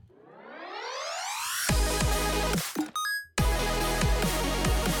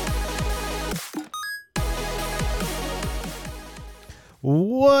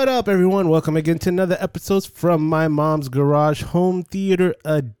What up, everyone? Welcome again to another episode from My Mom's Garage Home Theater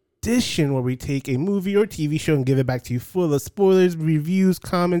Edition, where we take a movie or TV show and give it back to you full of spoilers, reviews,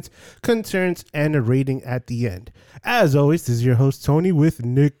 comments, concerns, and a rating at the end. As always, this is your host, Tony, with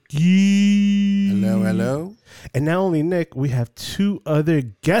Nikki. Hello. And not only Nick, we have two other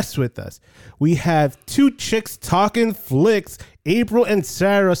guests with us. We have two chicks talking flicks, April and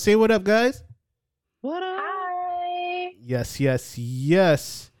Sarah. Say what up, guys. What up? Hi. Yes.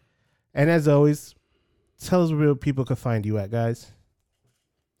 And as always, tell us where people can find you at, guys.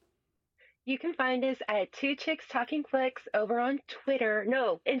 You can find us at Two Chicks Talking Flicks over on Twitter.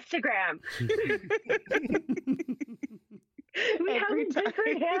 No, Instagram. We have a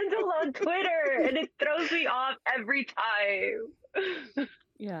different handle on Twitter, and it throws me off every time.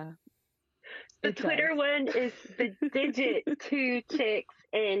 Yeah. The Twitter one is the digit Two Chicks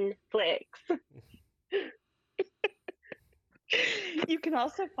in Flicks. You can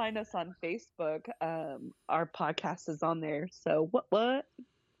also find us on Facebook. Our podcast is on there. So what?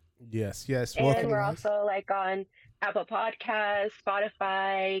 Yes. And Welcome, we're guys. also on Apple Podcasts,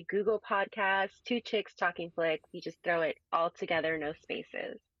 Spotify, Google Podcasts, Two Chicks Talking Flick. You just throw it all together, no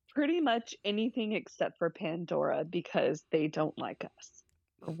spaces. Pretty much anything except for Pandora because they don't like us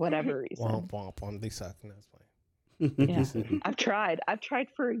for whatever reason. Womp. They suck. No, it's fine. Yeah. I've tried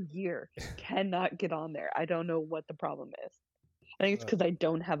for a year. Cannot get on there. I don't know what the problem is. I think it's because I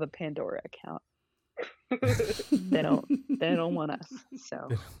don't have a Pandora account. They don't want us. So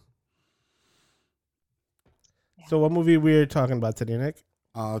So what movie we're talking about today, Nick?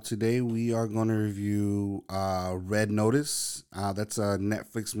 Today we are going to review Red Notice. That's a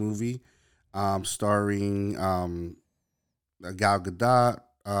Netflix movie starring Gal Gadot,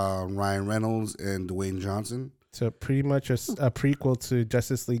 Ryan Reynolds, and Dwayne Johnson. So pretty much a prequel to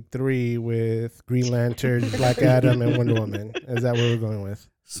Justice League 3 with Green Lantern, Black Adam, and Wonder Woman. Is that what we're going with?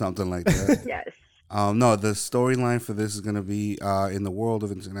 Something like that. Yes. No, the storyline for this is going to be in the world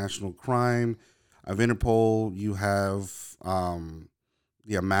of international crime. Of Interpol, you have a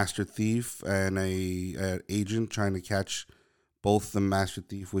master thief and a agent trying to catch both the master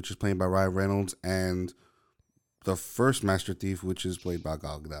thief, which is played by Ryan Reynolds, and the first master thief, which is played by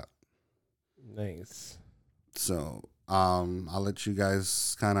Gal Gadot. Nice. So I'll let you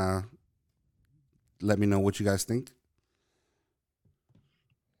guys kind of let me know what you guys think.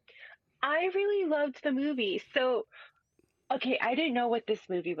 I really loved the movie. So, okay, I didn't know what this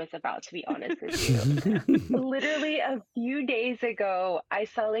movie was about, to be honest with you. Literally a few days ago, I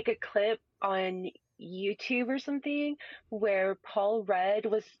saw a clip on YouTube or something where Paul Rudd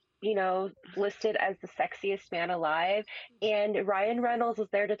was, listed as the sexiest man alive. And Ryan Reynolds was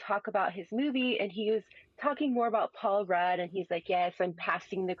there to talk about his movie, and he was talking more about Paul Rudd, and he's like, yes, I'm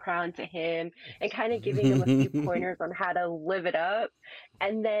passing the crown to him, and kind of giving him a few pointers on how to live it up.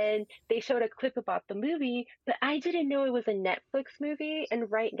 And then they showed a clip about the movie, but I didn't know it was a Netflix movie,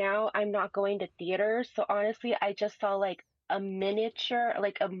 and right now I'm not going to theaters, so honestly I just saw a miniature,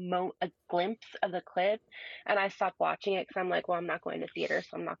 a glimpse of the clip, and I stopped watching it because I'm like, well, I'm not going to theater,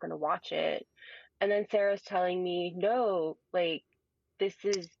 so I'm not going to watch it. And then Sarah's telling me, no, this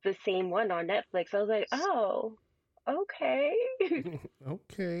is the same one on Netflix. I was like, oh, okay.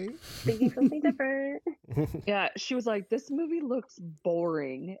 Okay. Thinking something different. yeah, she was like, "This movie looks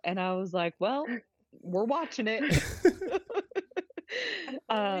boring," and I was like, "Well, we're watching it."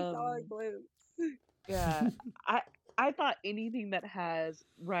 Yeah, I thought anything that has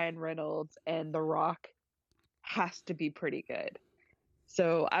Ryan Reynolds and The Rock has to be pretty good,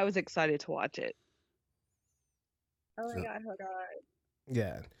 so I was excited to watch it. Oh my god, hold on.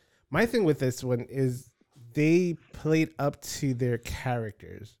 Yeah. My thing with this one is they played up to their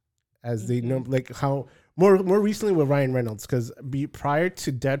characters as they know, how more recently with Ryan Reynolds, because prior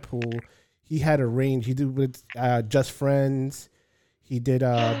to Deadpool, he had a range. He did with Just Friends. He did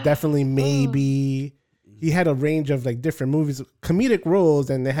Definitely Maybe. He had a range of different movies, comedic roles,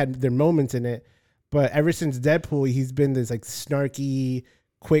 and they had their moments in it. But ever since Deadpool, he's been this snarky,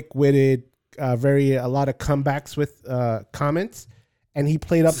 quick-witted, a lot of comebacks with comments. And he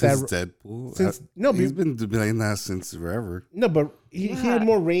played up since that Deadpool. He's been doing that since forever. No, but he had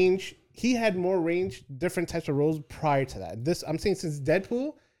more range. He had more range, different types of roles prior to that. I'm saying since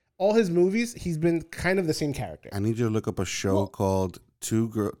Deadpool, all his movies, he's been kind of the same character. I need you to look up a show called Two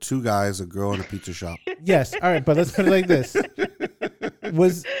Guys, a Girl in a Pizza Shop. Yes, all right, but let's put it like this: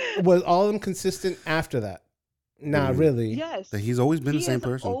 was all of them consistent after that? Not really. Yes. He's always been the same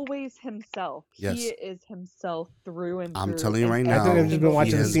person. Always himself. Yes. He is himself through and through. I'm telling you right now. I think I've just been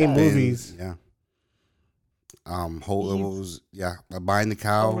watching the same movies. Yeah. Buying the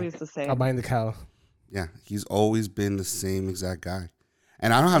Cow. Always the same. I'll buy the cow. Yeah, he's always been the same exact guy.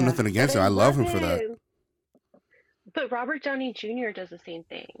 And I don't have Yeah. nothing against But him. I I love love him for that. him. But Robert Downey Jr. does the same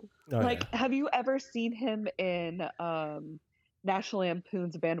thing. Oh, Like, yeah. have you ever seen him in National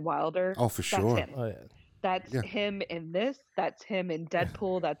Lampoon's Van Wilder? Oh, for That's sure. him. Oh, yeah. That's Yeah. him in this. That's him in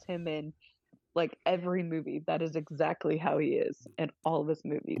Deadpool. That's him in like every movie. That is exactly how he is in all of his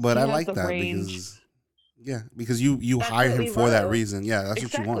movies. But He I has like the that range. because you That's hire what him we for that love. reason. Yeah, that's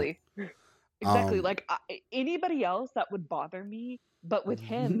what you want. Exactly. Um, Like anybody else that would bother me, but with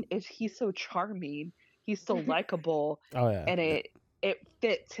him, is he's so charming, he's so likable, Oh, yeah. and it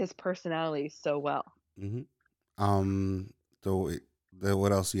fits his personality so well. mhm. So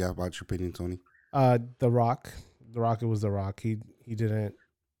what else do you have about your opinion, Tony? The Rock. The Rock. It was The Rock. He didn't.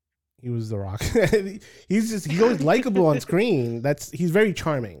 He was The Rock. He's always likable on screen. He's very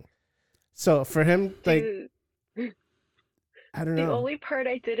charming. So for him, like, Dude, I don't the know. only part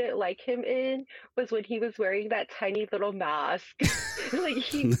I didn't like him in was when he was wearing that tiny little mask. Like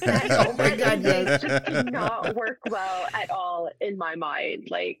Oh my God, image yes. just did not work well at all in my mind.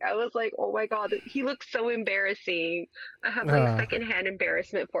 Like I was like, oh my God, he looks so embarrassing. I have like secondhand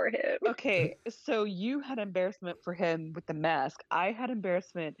embarrassment for him. Okay, so you had embarrassment for him with the mask. I had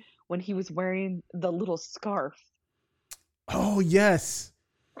embarrassment when he was wearing the little scarf. Oh yes.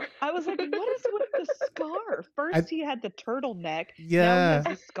 I was like, what is with the scarf? First he had the turtleneck. Now Yeah. he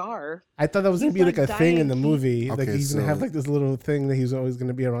has the scarf. I thought that was gonna He's be like like a thing in the dying. movie. Like Okay, he's gonna have so- like this little thing that he's always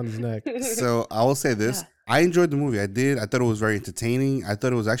gonna be around his neck. So I will say this: Yeah. I enjoyed the movie. I did. I thought it was very entertaining. I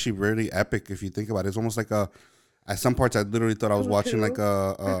thought it was actually really epic. If you think about it, it's almost like at some parts, I literally thought I was watching like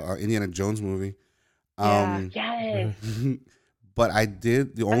a Indiana Jones movie. Yeah. Yes. But I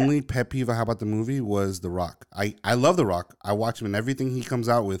did. The only pet peeve I have about the movie was The Rock. I love The Rock. I watch him in everything he comes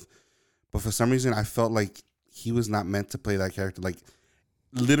out with. But for some reason, I felt like he was not meant to play that character. Like,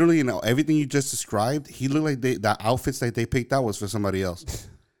 literally, everything you just described, he looked like the outfits that they picked out was for somebody else.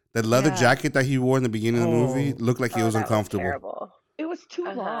 That leather Yeah. jacket that he wore in the beginning of the movie Oh. looked like he was that uncomfortable. terrible. It was too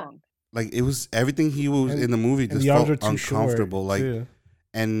Uh-huh. long. Like, it was everything he was And- in the movie And just the arms were felt too short. uncomfortable. Like, too.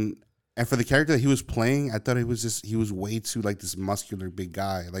 and for the character that he was playing, I thought he was way too like this muscular big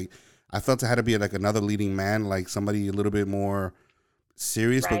guy. Like, I felt it had to be like another leading man, like somebody a little bit more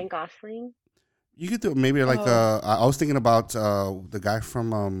serious. Ryan But Gosling. you could do maybe like Oh. I was thinking about the guy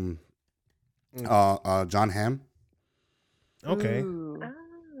from John Hamm. Okay. Ooh. Ah.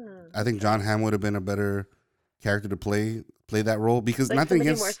 I think John Hamm would have been a better character to play that role because Like nothing somebody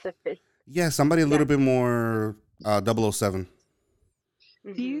against more sophisticated. yeah somebody a little bit more 007.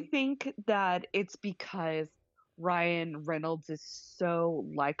 Do you think that it's because Ryan Reynolds is so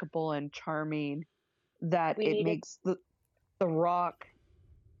likable and charming that We it needed- makes the Rock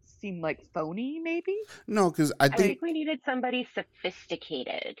seem like phony? Maybe. No, because I I think think we needed somebody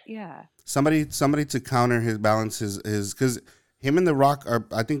sophisticated. Yeah. somebody to counter his balance his because him and The Rock are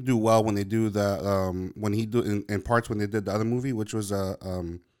I think do well when they do the when he do in parts when they did the other movie which was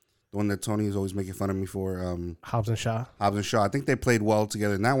the one that Tony is always making fun of me for Hobbs and Shaw. Hobbs and Shaw. I think they played well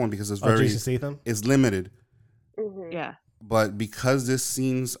together in that one because it's Oh, very Jason Statham. it's limited. Mhm. Yeah. But because this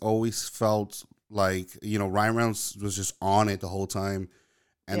scenes always felt like Ryan Reynolds was just on it the whole time,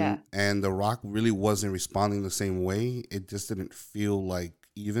 and Yeah. and The Rock really wasn't responding the same way. It just didn't feel like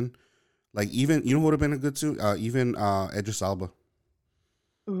even who would have been a good suit? Even Idris Elba.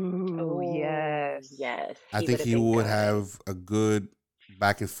 Ooh, Oh, yes. Yes. I think would've he been would good. have a good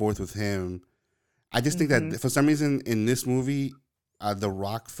back and forth with him. I just think Mhm. that for some reason in this movie, The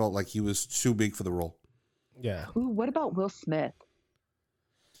Rock felt like he was too big for the role. Yeah. Ooh, what about Will Smith?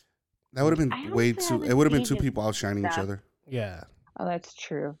 That would have I been way honestly too. haven't It would have been seen two his people outshining each stuff. other. Yeah. Oh, that's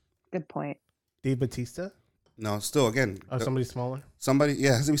true. Good point. Dave Batista. No, still again, Oh, somebody smaller. somebody.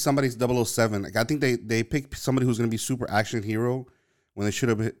 Yeah, it has to be somebody's 007. Like I think they picked somebody who's going to be super action hero when they should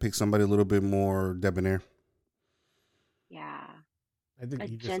have picked somebody a little bit more debonair. Yeah. I think A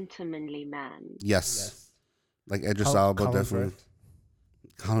he just. gentlemanly man. Yes, Yes. like Idris Col- Elba, Colin definitely.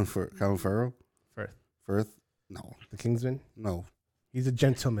 Colin Farrell. Firth. Firth. No, The Kingsman. no. He's a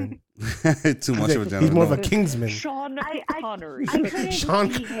gentleman. Too much of a gentleman. He's more of a no. Kingsman. Sean I- Connery. I couldn't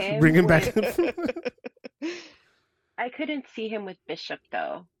Sean, see him bring him back. I couldn't see him with Bishop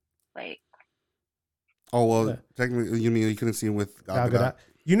though. Like Oh well, Yeah. technically, you mean you couldn't see him with Gal Gal Gadot? Gadot.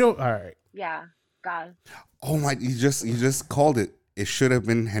 You know, all right. yeah, God. Oh my! You just called it. It should have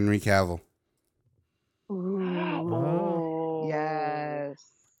been Henry Cavill. Oh. Yes.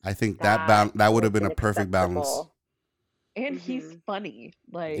 I think that would have been a perfect balance. acceptable. And he's Mhm. funny.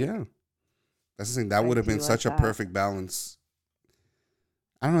 Like, Yeah, that's the thing. That I would have do been like such a that. perfect balance.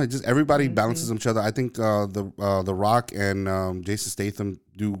 I don't know. Just everybody balances each other. I think the Rock and Jason Statham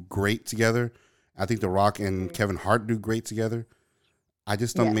do great together. I think The Rock and Mhm. Kevin Hart do great together. I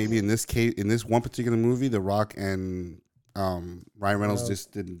just don't. Yes. Maybe in this case, in this one particular movie, The Rock and Ryan Reynolds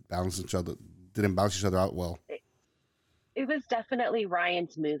just didn't balance each other out well. It was definitely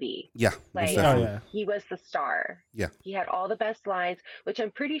Ryan's movie. Yeah, Like, he was the star. Yeah. He had all the best lines, which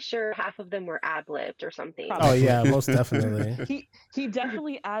I'm pretty sure half of them were ad-libbed or something. Oh yeah, most definitely. He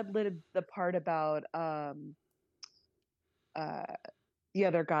definitely ad-libbed the part about the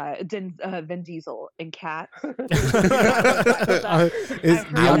other guy, Vin Diesel in Cats. The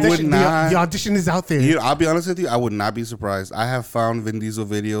audition is out there. I'll be honest with you, I would not be surprised. I have found Vin Diesel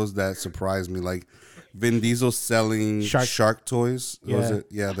videos that surprise me, like Vin Diesel selling shark toys. Was it?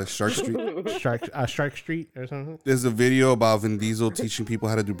 Yeah, the Shark Street. Shark Street or something. There's a video about Vin Diesel teaching people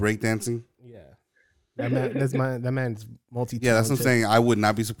how to do breakdancing. Yeah. That man's multi-talented. Yeah, that's what I'm saying. I would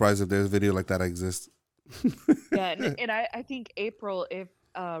not be surprised if there's a video like that exists. Yeah, and I think April, if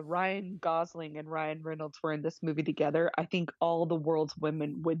Ryan Gosling and Ryan Reynolds were in this movie together, I think all the world's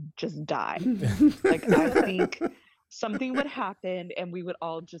women would just die. Like, I think something would happen and we would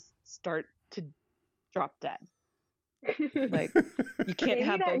all just start to drop dead. Like, you can't Maybe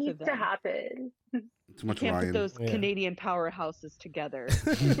have that both needs of them to happen. Too much you can't Ryan. put those Canadian powerhouses together.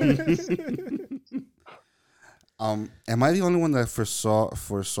 Am I the only one that foresaw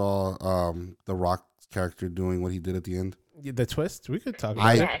The Rock character doing what he did at the end? The twist? We could talk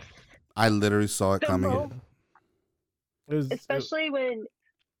about it. Yes. I literally saw it coming. Especially when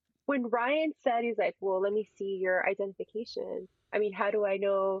Ryan said, he's like, well, let me see your identification. I mean, how do I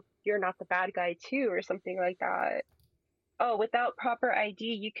know you're not the bad guy too, or something like that? Oh, without proper ID,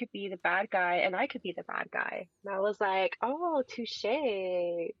 you could be the bad guy and I could be the bad guy. And I was like, oh, touche.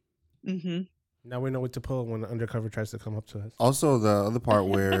 Mm-hmm. Now we know what to pull when the undercover tries to come up to us. Also, the other part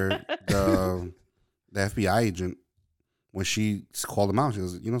where the FBI agent, when she called him out, she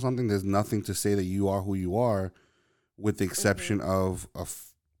goes, you know something, there's nothing to say that you are who you are, with the exception of a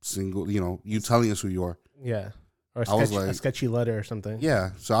single, you telling us who you are. Yeah. Or a sketchy letter or something.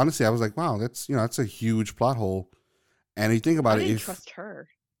 Yeah. So honestly, I was like, wow, that's a huge plot hole. And you think about I it, didn't trust her.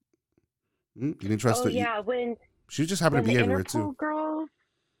 You didn't trust her. Yeah, she just happened to be everywhere too.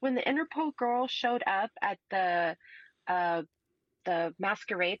 When the Interpol girl showed up at the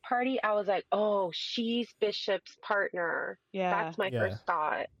masquerade party, I was like, oh, she's Bishop's partner. Yeah. That's my first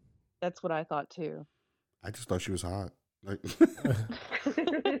thought. That's what I thought too. I just thought she was hot. Like,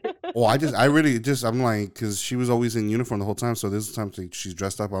 I'm like, because she was always in uniform the whole time. So this time she's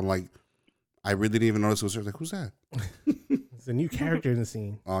dressed up. I'm like, I really didn't even notice it was her. Like, who's that? It's a new character in the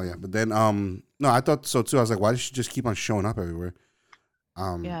scene. Oh yeah, but then no, I thought so too. I was like, why does she just keep on showing up everywhere?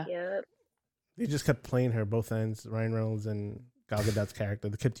 Yeah. They just kept playing her both ends, Ryan Reynolds and Gal Gadot's character.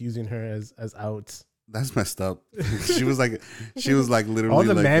 They kept using her as outs. That's messed up. she was like literally all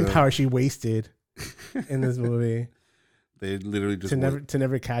the manpower she wasted in this movie. They literally just to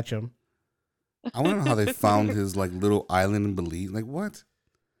never catch him. I want to know how they found his like little island in Belize. Like what?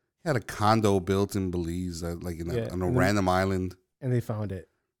 He had a condo built in Belize, like on a random island, and they found it.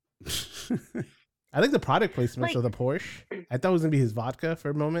 I like the product placements of the Porsche. I thought it was gonna be his vodka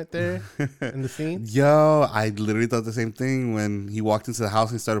for a moment there in the scene. Yo, I literally thought the same thing when he walked into the house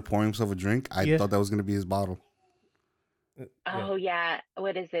and started pouring himself a drink. I thought that was gonna be his bottle. Oh yeah,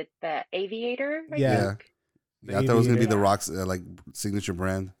 what is it? The Aviator? I thought it was gonna be the Rock's like signature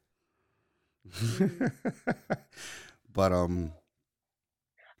brand. But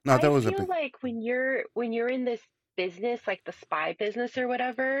no, that was. I feel like when you're in this business, like the spy business or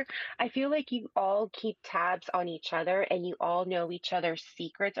whatever, I feel like you all keep tabs on each other and you all know each other's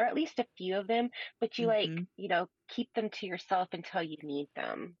secrets, or at least a few of them, but you keep them to yourself until you need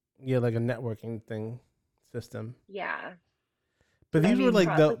them. Yeah, like a networking system. Yeah. But these were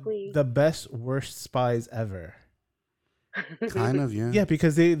like the best, worst spies ever. Kind of, yeah. Yeah,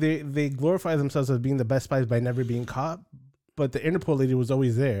 because they glorify themselves as being the best spies by never being caught, but the Interpol lady was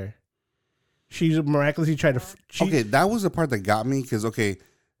always there. She miraculously tried to... Okay, that was the part that got me, because,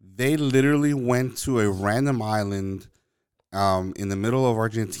 they literally went to a random island in the middle of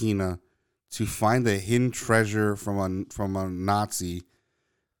Argentina to find a hidden treasure from a Nazi,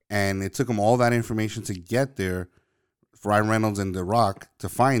 and it took them all that information to get there, for Ryan Reynolds and The Rock to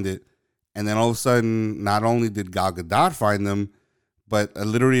find it, and then all of a sudden, not only did Gal Gadot find them, but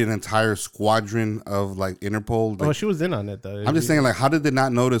literally an entire squadron of like Interpol. Like, she was in on it though. I'm just saying, like, how did they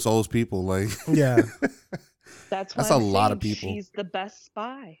not notice all those people? Like, yeah, that's a lot of people. She's the best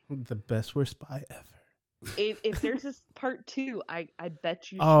spy, the best worst spy ever. If there's this part 2, I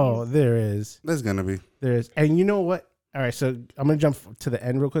bet you. Oh, there is. There's gonna be. There is, and you know what? All right, so I'm gonna jump to the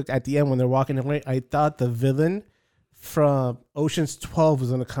end real quick. At the end, when they're walking away, I thought the villain from Ocean's 12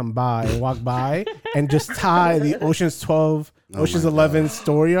 was gonna come by and walk by and just tie the Ocean's 12, Oh Ocean's my 11 God.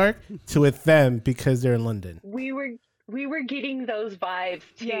 story arc to it them because they're in London. We were getting those vibes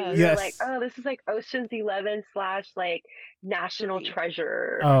too. Yeah. We Yes. were like, oh, this is like Ocean's 11 / like National Three.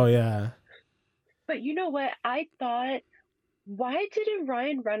 Treasure. Oh yeah. But you know what? I thought, why didn't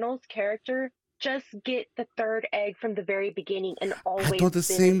Ryan Reynolds' character just get the third egg from the very beginning and always thought the been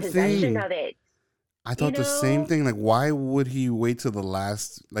same in possession thing. of it? I thought the same know? thing. Like, why would he wait till the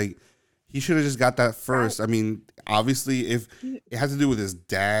last? Like, he should have just got that first. I mean, obviously, if it has to do with his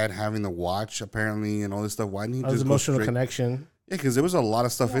dad having the watch, apparently, and all this stuff, why didn't he That was just go emotional straight? connection. Yeah, because there was a lot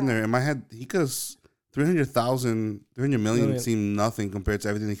of stuff in there. In my head, he could have 300 million Million. seemed nothing compared to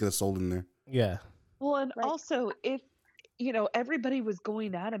everything he could have sold in there. Yeah. Well, and Like- also if everybody was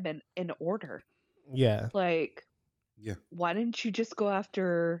going at him in order, Yeah. like, Yeah. why didn't you just go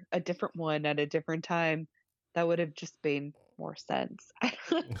after a different one at a different time? That would have just made more sense.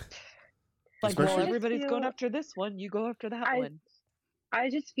 Like, well, Especially- everybody's going feel- after this one, you go after that I- one. I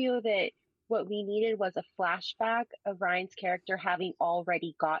just feel that what we needed was a flashback of Ryan's character having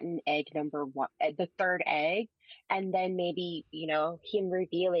already gotten egg number one, the third egg, and then maybe, him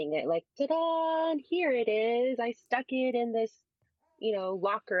revealing it like, ta-da, here it is. I stuck it in this,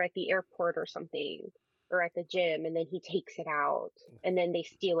 locker at the airport or something, or at the gym, and then he takes it out, and then they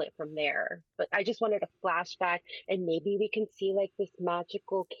steal it from there. But I just wanted a flashback, and maybe we can see like this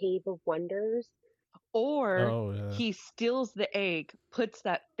magical cave of wonders. Or Oh yeah. he steals the egg, puts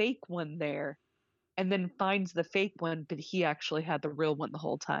that fake one there, and then finds the fake one, but he actually had the real one the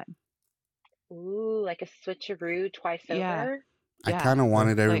whole time. Ooh, like a switcheroo twice Yeah. over. I Yeah, kind of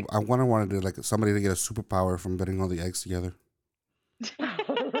wanted like- I wanted to like somebody to get a superpower from putting all the eggs together.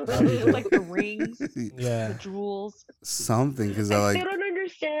 Like the rings, the Yeah. jewels. Something because I I like still don't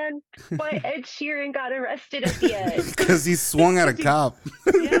understand why Ed Sheeran got arrested at the end. because he swung at a cop.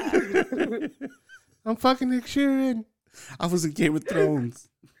 Yeah. I'm fucking Nick Sheeran. I was in Game of Thrones.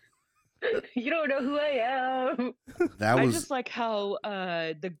 You don't know who I am. That I was just like how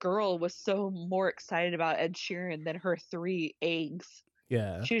the girl was so more excited about Ed Sheeran than her 3 eggs.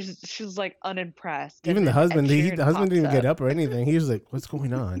 Yeah. She's like unimpressed. Even and the then Ed husband, Sheeran the husband didn't pops even get up or anything. He was like, "What's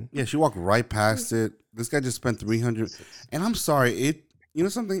going on?" yeah. She walked right past it. This guy just spent 300. And I'm sorry. You know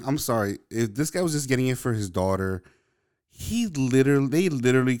something? I'm sorry. If this guy was just getting it for his daughter, they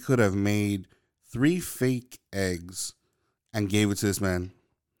literally could have made 3 fake eggs and gave it to this man.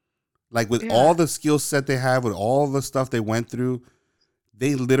 Like with Yeah. all the skill set they have, with all the stuff they went through,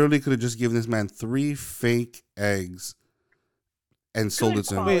 they literally could have just given this man 3 fake eggs and sold it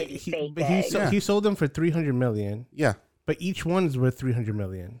to him. quality. Wait, Fake but egg. Yeah. he sold them for 300 million, Yeah. but each one's worth 300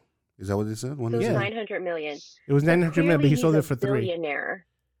 million. Is that what they said? One It of was them? Yeah. 900 million. It was 900 million, but he Clearly sold he's it for a 3. billionaire.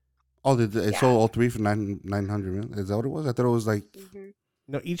 Oh, it Yeah. sold all 3 for 900 million? Is that what it was? I thought it was like, Mhm.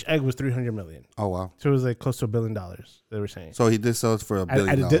 No, each egg was 300 million. oh, wow. So it was like close to $1 billion. They were saying So he did sell it for $1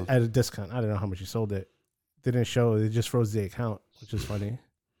 at, billion. at a discount. I don't know how much he sold it. Didn't show. It just froze the account, which is funny.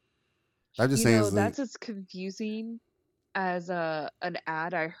 I'm just You saying, know, it's like, that's as confusing as an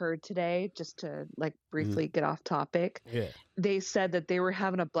ad I heard today, just to like briefly get off topic. Yeah. They said that they were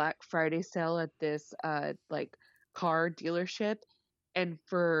having a Black Friday sale at this like car dealership, and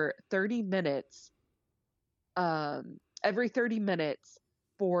for 30 minutes, every 30 minutes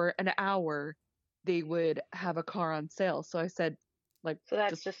for an hour, they would have a car on sale. So I said, like, So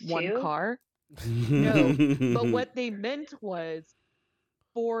that's just one 2? car. No, but what they meant was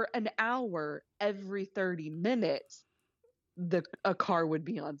for an hour every 30 minutes, a car would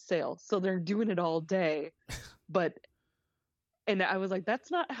be on sale. So they're doing it all day. And I was like,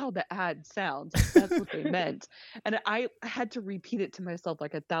 that's not how the ad sounds. That's what they meant. And I had to repeat it to myself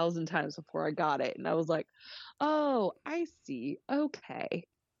like 1,000 times before I got it. And I was like, oh, I see. Okay.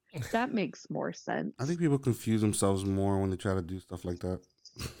 That makes more sense. I think people confuse themselves more when they try to do stuff like that.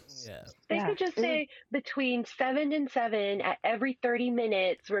 Yeah. They Yeah, could just it would- say between 7 and 7 at every 30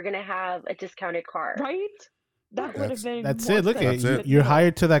 minutes, we're going to have a discounted car. Right? That would That's- have been That's more it. Look at sense, That's you. it. but You're no.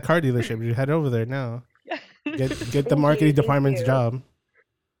 hired to that car dealership. You head over there now. Get the Thank marketing you, thank department's you. job.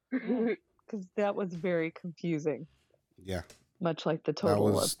 Because that was very confusing, Yeah, much like the that total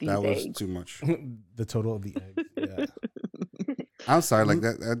was of these that was eggs. too much. The total of the eggs. Yeah. I'm sorry, like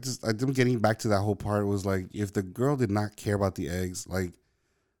that. I'm getting back to that whole part was like, if the girl did not care about the eggs, like,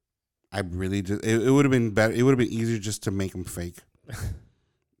 I really just it would have been better. It would have been easier just to make them fake.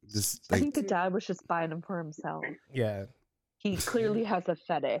 Just I like think the dad was just buying them for himself. Yeah. He clearly has a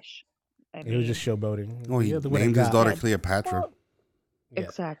fetish. I It was mean, just showboating. oh, he Yeah, look what I named his got. daughter Yeah. Cleopatra. Well, Yeah.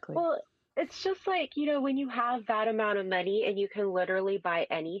 exactly. well, it's just like, when you have that amount of money and you can literally buy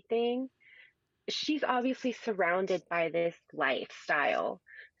anything, she's obviously surrounded by this lifestyle.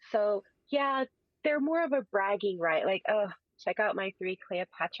 So, yeah, they're more of a bragging right. Like, oh, check out my 3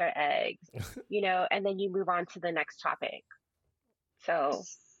 Cleopatra eggs, and then you move on to the next topic. So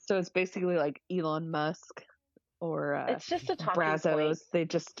it's basically like Elon Musk or it's just a talking point. Brazos. They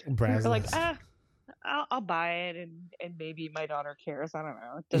just are like, Brazos. I'll buy it, and maybe my daughter cares. I don't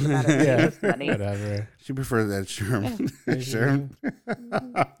know. It doesn't matter. It's Yeah, just money. whatever. She prefers Ed Sheeran.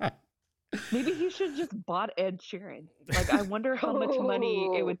 Sheeran. Maybe he should just bought Ed Sheeran. Like, I wonder how much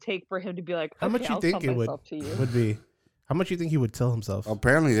money it would take for him to be like, How much you I'll think sell it myself to you. would be? How much you think he would tell himself?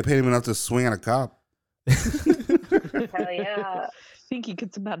 Apparently, they paid him enough to swing at a cop. Hell yeah. I think he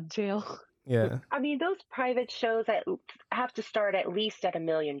gets him out of jail. Yeah. I mean, those private shows have to start at least at $1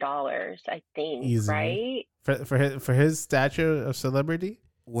 million, I think, Easily. right? For his stature of celebrity,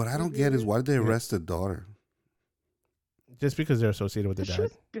 What I don't get is why did they arrest the daughter? just because they're associated with the She dad.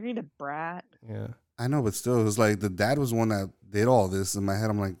 was being a brat. Yeah. I know, but still, it was like the dad was the one that did all this. In my head,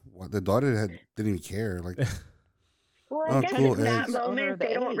 I'm like, what? The daughter didn't even care. Like, Well, Oh, I guess cool, in that eggs. The owner moment, of the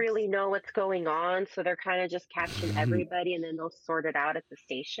they don't eggs. really know what's going on, so they're kind of just catching everybody, and then they'll sort it out at the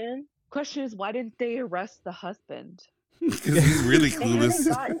station. Question is, why didn't they arrest the husband? because he's really They haven't clueless.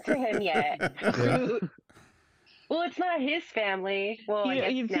 gotten to him yet. Yeah. Well, it's not his family. Well, I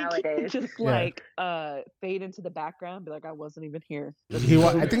You guess think now he it could is. just like fade into the background, and be like, I wasn't even here. Just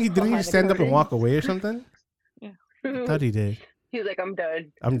I think he didn't behind he the stand up and curtain. walk away or something. I thought he did. He was like, I'm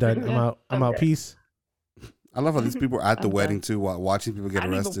done. I'm done. I'm Yeah. out. I'm out. Okay. Peace. I love how these people are at the I'm wedding done. too, watching people I get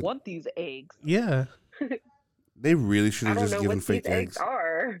don't even arrested. want these eggs. Yeah. They really should I have don't just know given what fake these eggs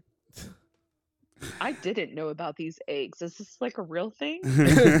are. I didn't know about these eggs. Is this like a real thing?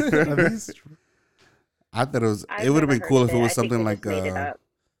 Are these- I thought it was. I've It would have never been cool heard if of it it. was I think something they like just made it up.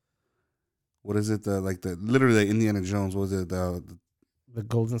 what is it? Literally the Indiana Jones. What was it the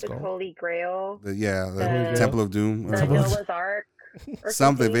golden The skull. Holy Grail, the The- Temple of Doom or the Temple of- Noah's Ark, or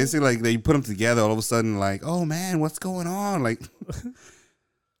something. Basically, like they put them together. All of a sudden, like, oh man, what's going on? Like,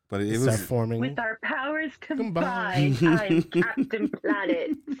 but it Start was. forming. With our powers Combined. combined, I'm Captain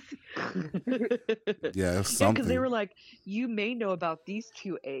Planet. Yeah, it was Yeah, something. because they were like, you may know about these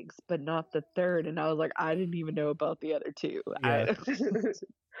 2 eggs, but not the third. And I was like, I didn't even know about the other 2. Yeah.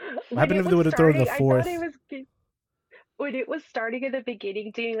 When happened it if they was would've thrown the starting, I fourth? thought it was when it was starting in the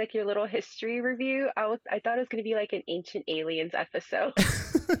beginning, doing like your little history review. I thought it was going to be like an Ancient Aliens episode.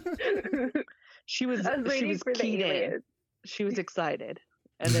 She was I was waiting for the keyed in. aliens. She was excited.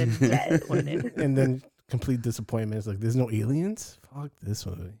 And then Yes. disappointed. And then complete disappointment. It's like there's no aliens. Fuck this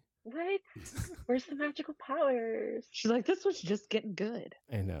movie. What? Where's the magical powers? She's like, this was just getting good.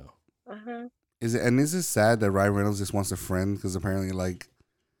 I know. Uh-huh. Is it sad that Ryan Reynolds just wants a friend because apparently like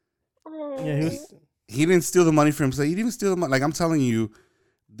Yeah, he was. he didn't steal the money from himself. He didn't even steal the money. Like I'm telling you,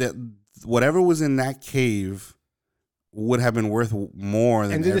 that whatever was in that cave would have been worth more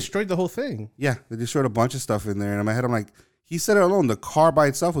than. And they destroyed the whole thing. Yeah, they destroyed a bunch of stuff in there. And in my head, I'm like, he said it alone. The car by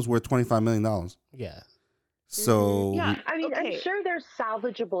itself was worth $25 million. Yeah. So, Yeah. I mean, Okay. I'm sure there's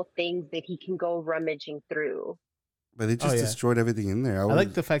salvageable things that he can go rummaging through. but they just Oh, yeah. destroyed everything in there. I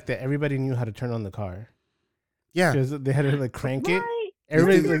like the fact that everybody knew how to turn on the car. yeah, Because they had to like crank it. Right?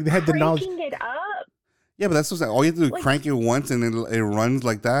 Everybody They're like, they had the knowledge. cranking it up. yeah. But that's what I'm saying. All you have to do is Like- crank it once, and it runs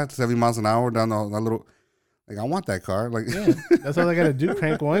like that, 70 miles an hour down that little. Like I want that car. Like Yeah, that's all I gotta do.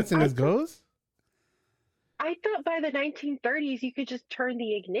 Crank once and it goes. I thought by the 1930s you could just turn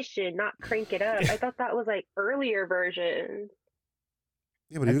the ignition, not crank it up. I thought that was like earlier versions.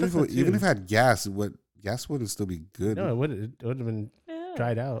 yeah, but I even thought if so, even too. if it had gas, gas wouldn't still be good. No, it would have been Yeah.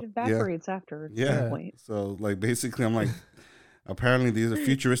 dried out. It evaporates after a Yeah. certain point. So like basically, I'm like, apparently these are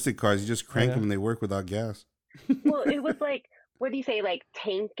futuristic cars. You just crank Yeah. them and they work without gas. Well, it was like, what do you say, like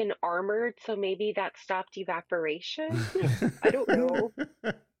tank and armored, so maybe that stopped evaporation? I don't know.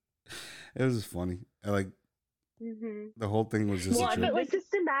 It was just funny. Like hmm the whole thing was just Well, a but joke. like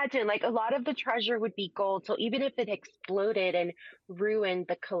just imagine, like a lot of the treasure would be gold, so even if it exploded and ruined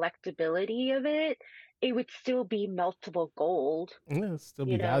the collectability of it, it would still be meltable gold. Yeah, it'd still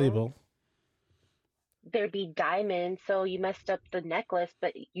be You know? valuable. There'd be diamonds, so you messed up the necklace,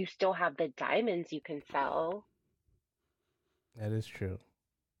 but you still have the diamonds you can sell. That is true.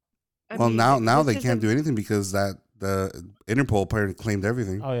 I Well, mean, now this they can't isn't do anything because the Interpol apparently claimed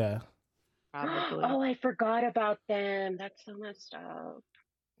everything. Oh yeah, probably. Oh, I forgot about them. That's so messed up.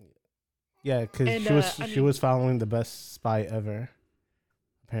 yeah, because And, she was following the best spy ever.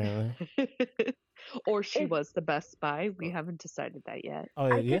 Apparently. Or she If- was the best spy. We haven't decided that yet. Oh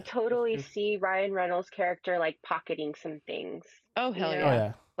I yeah. could totally see Ryan Reynolds' character like pocketing some things. Oh hell Yeah. yeah! Oh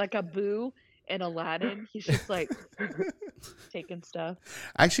yeah. Like a boo in Aladdin. He's just like taking stuff.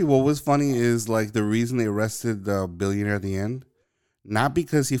 Actually, what was funny is like the reason they arrested the billionaire at the end, not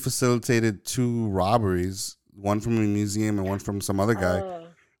because he facilitated 2 robberies, one from a museum and one from some other guy, Oh.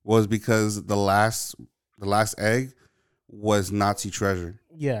 was because the last egg was Nazi treasure.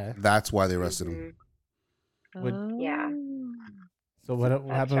 Yeah. That's why they arrested him. Would- Yeah. So what That's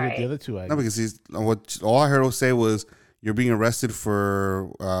happened with the right. other 2 No, eggs? because all I heard him say was you're being arrested for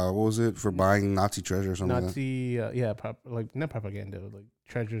what was it, for buying Nazi treasure or something like that. Nazi, like not propaganda, like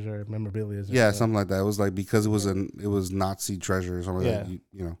treasures or memorabilia. Yeah, something like that. It was like because it was Nazi treasure or something like Yeah. that.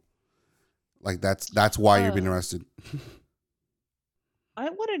 You know, like that's why you're being arrested. I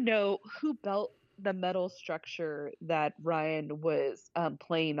want to know who built the metal structure that Ryan was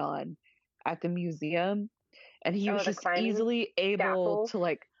playing on at the museum, and he Oh, was the just climbing easily able scaffold? to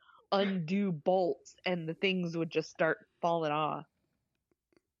like undo bolts, and the things would just start falling off.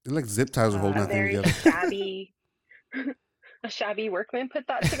 It's like zip ties are holding A that thing very together. shabby, a shabby workman put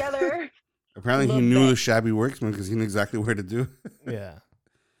that together. Apparently, he Love knew that. the shabby worksman because he knew exactly where to do it. Yeah.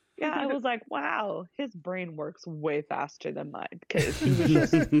 Yeah, I was like, wow, his brain works way faster than mine because he was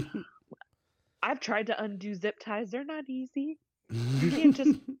just. I've tried to undo zip ties; they're not easy. You can't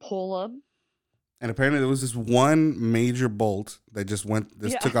just pull them. And apparently, there was this one major bolt that just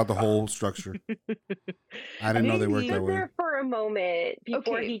took out the whole structure. I didn't know they worked Maybe- that Stood way. there for a moment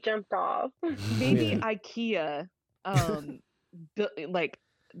before Okay. he jumped off. Maybe Yeah. IKEA, like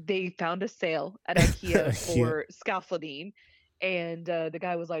they found a sale at IKEA IKEA. for scaffolding, and the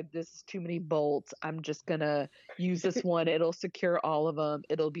guy was like, "This is too many bolts. I'm just gonna use this one. It'll secure all of them.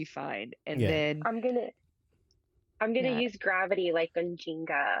 It'll be fine." And Yeah. then, I'm gonna Yeah. use gravity like on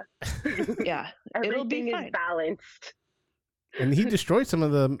Jenga. yeah, it'll be Everything is fine. balanced. And he destroyed some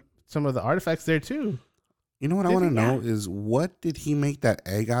of the artifacts there too. You know what I Did want to he? know is what did he make that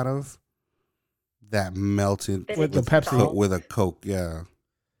egg out of? That melted Did With it the just Pepsi. melt? with a Coke, yeah.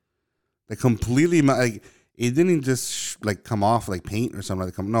 They completely like it didn't just like come off like paint or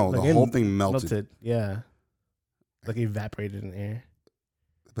something. No, Like the it whole thing melted. Yeah. Like evaporated in air.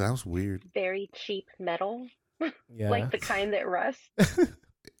 But that was weird. Very cheap metal, Yeah. like the kind that rusts.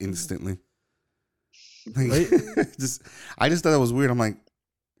 Instantly. Like, I just thought that was weird. I'm like,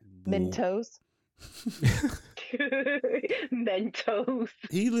 Mentos. Mentos.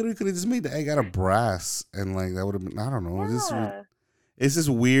 he literally could have just made the egg out of brass, and like that would have been. I don't know. Yeah. It's just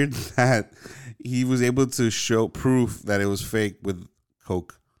weird that he was able to show proof that it was fake with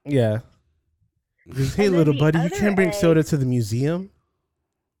Coke. Yeah. Just, hey, And then little the buddy, you other can't bring egg- soda to the museum.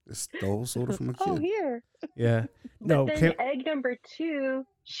 Just stole soda from a kid. Oh, here. Yeah. But No, then can't, egg number 2,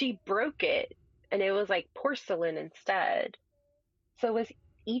 she broke it, and it was like porcelain instead. So was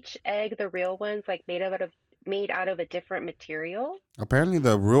each egg, the real ones, like made out of a different material? Apparently,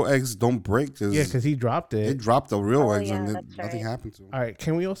 the real eggs don't break because yeah, because he dropped they it. dropped the real Oh, eggs and yeah, then that's nothing right. happened to them. All right.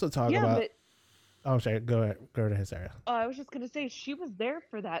 Can we also talk Yeah, about? but Oh, sorry. Go ahead, Sarah. I was just gonna say she was there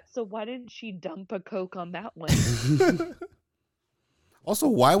for that, so why didn't she dump a Coke on that one? Also,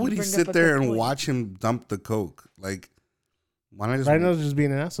 why would he bring up sit a there good and point. watch him dump the Coke? Like, why not just? Rhino's just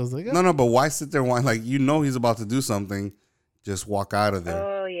being an asshole. It's like, oh, No, but why sit there? Why, like, you know he's about to do something, just walk out of there.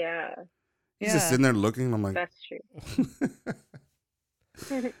 Oh, yeah. He's just sitting there looking. I'm like, That's true.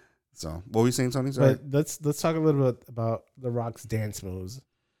 so what were you saying, Tony? Sorry. But let's talk a little bit about The Rock's dance moves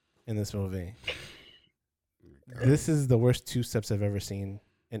in this movie. This is the worst 2 steps I've ever seen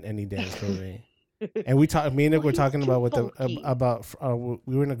in any dance movie. And me and Nick were He's talking too about funky.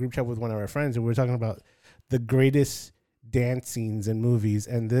 we were in a group chat with one of our friends and we were talking about the greatest dance scenes in movies,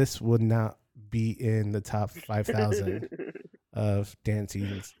 and this would not be in the top 5,000 of dance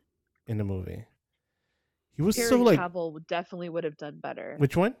scenes in a movie. He was Harry so like, Cavill definitely would have done better.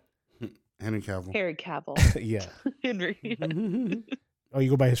 which one? Henry Cavill. Harry Cavill. Yeah. Henry. Oh, you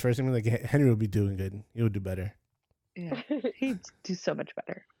go by his first name. Like Henry would be doing good. He would do better. Yeah, he'd do so much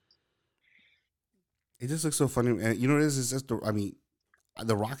better. It just looks so funny. And you know what it is? It's just,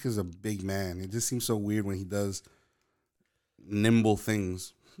 The Rock is a big man. It just seems so weird when he does nimble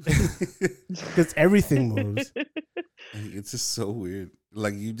things. Because everything moves. It's just so weird.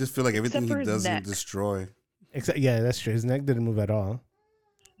 Like, you just feel like everything Except for he his does will neck. destroy. Except, yeah, that's true. His neck didn't move at all.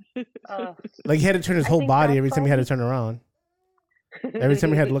 Oh, Like he had to turn his I whole think body that's every time he had to why- turn around. Every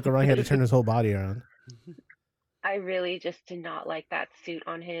time he had to look around, he had to turn his whole body around. I really just did not like that suit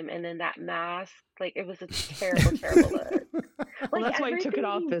on him, and then that mask. Like, it was a terrible, terrible look. Well, Like, that's why he took it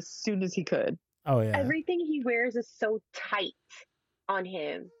off everything- as soon as he could. Oh yeah. Everything he wears is so tight on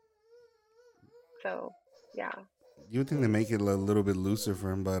him. So, yeah. You would think they make it a little bit looser for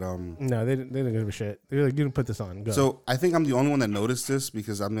him, but No, they didn't give a shit. They're like, you didn't put this on. Go. So I think I'm the only one that noticed this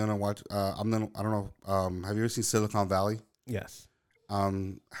because I'm gonna watch. I don't know. Have you ever seen Silicon Valley? yes.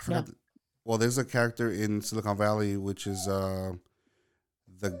 I forgot. Well, there's a character in Silicon Valley which is the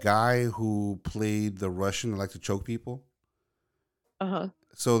guy who played the Russian that liked to choke people.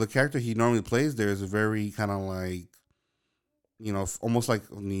 So the character he normally plays there is a very kind of like, almost like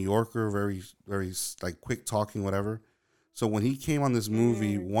a New Yorker, very, very like quick talking, whatever. So when he came on this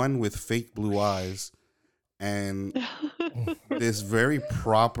movie, one with fake blue eyes and this very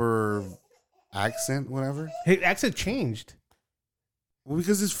proper accent, whatever. His accent changed. Well,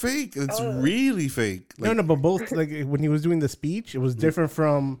 because it's fake. It's really fake. Like, No, but both like when he was doing the speech, it was different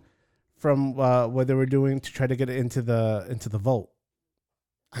from what they were doing to try to get it into the vault.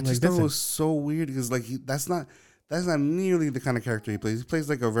 I just thought it was so weird because like that's not nearly the kind of character he plays. He plays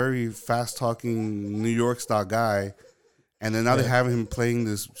like a very fast talking New York style guy, and then now they have him playing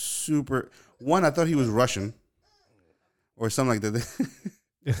this super one. I thought he was Russian or something like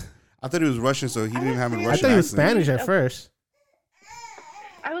that. I thought he was Russian, so he didn't have a Russian. I thought he was accent. Spanish at first.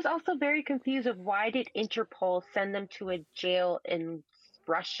 I was also very confused of why did Interpol send them to a jail in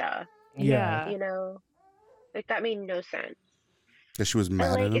Russia? Yeah. You know, like that made no sense. That she was And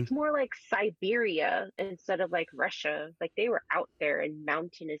mad at like him. it's more like Siberia instead of like Russia. Like they were out there in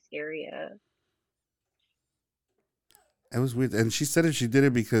mountainous area. It was weird, and she said she did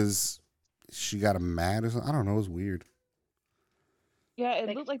it because she got mad or something. I don't know. It was weird. Yeah, it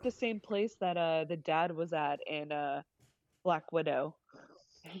Like- looked like the same place that the dad was at in Black Widow.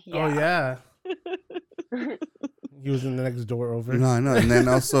 Oh yeah. He was in the next door over. No, I know. And then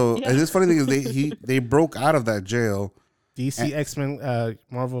also, Yeah. and this funny thing is they broke out of that jail. DC X-Men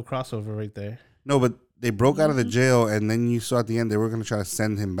Marvel crossover right there. No, but they broke out of the jail, and then you saw at the end they were going to try to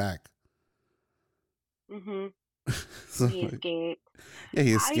send him back. Mm-hmm. So, He like, escaped. yeah,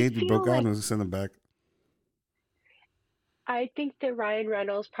 he escaped. He feel broke out like- and was sent him back. I think that Ryan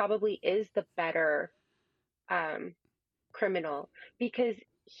Reynolds probably is the better criminal because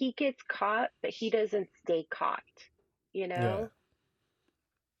he gets caught, but he doesn't stay caught. You know?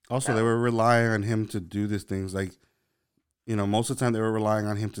 Also, they were relying on him to do these things. Like, most of the time they were relying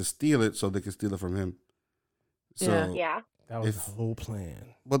on him to steal it so they could steal it from him. So, Yeah. That was If- the whole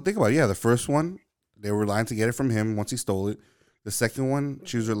plan. but think about it. Yeah, the first one, they were relying to get it from him once he stole it. The second one,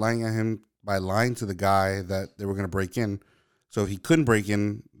 she was relying on him by lying to the guy that they were going to break in. So if he couldn't break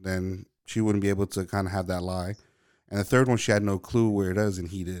in, then she wouldn't be able to kind of have that lie. And the third one, she had no clue where it is, and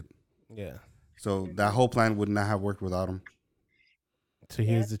he did. Yeah. So that whole plan would not have worked without him. So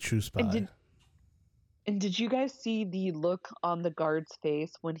he is the true spy. And did you guys see the look on the guard's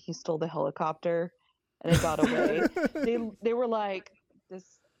face when he stole the helicopter and it got away? they were like, "This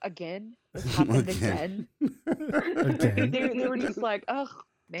again? This happened again?" Again. They were just like, "Oh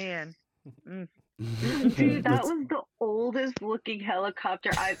man." Dude, that was the oldest looking helicopter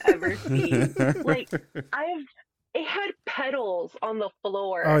I've ever seen. Like, it had pedals on the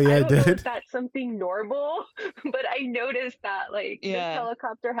floor. Oh, yeah, I it don't know did. if that's something normal, but I noticed that, like, this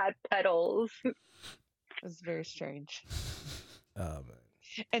helicopter had pedals. It was very strange. Oh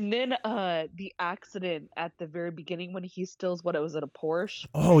man. And then the accident at the very beginning when he steals what it was at a Porsche.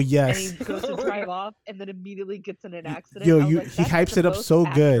 Oh And yes. he goes to drive off and then immediately gets in an accident. Yo, I was like, he "That's hypes the it up most so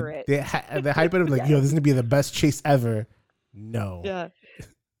accurate." good. They hype it up like, yo, this is gonna be the best chase ever. No. Yeah.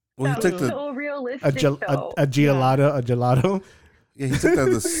 Well, That he was took the so realistic, though. a gelato. he took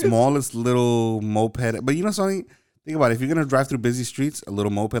the smallest little moped. But you know something? Think about it. If you're gonna drive through busy streets, a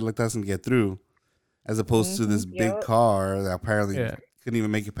little moped like that's gonna get through, as opposed to this big Yep. car that apparently Yeah. couldn't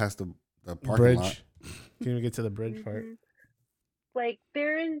even make it past the parking Bridge. lot. Can't even get to the bridge part. Mhm. Like,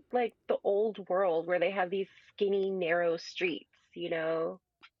 they're in, like, the old world where they have these skinny, narrow streets, you know?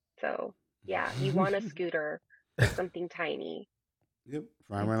 So, yeah, you want a scooter or something tiny. Yep,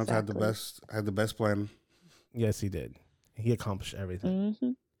 Ryan Reynolds had the best plan. Yes, he did. He accomplished everything.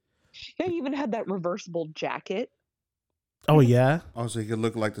 Yeah, he even had that reversible jacket. Oh yeah. Also, he could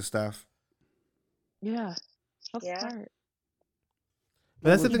look like the staff. Yeah. That's Yeah. smart. But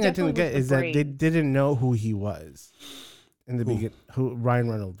that's the He thing I didn't definitely get was is the that they brains. didn't know who he was in the Who? beginning. Who Ryan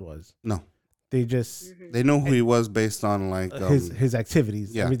Reynolds was. No, They just Mhm. they know who he was based on like his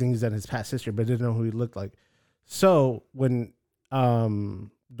activities, yeah. everything he's done in his past history, but didn't know who he looked like. So when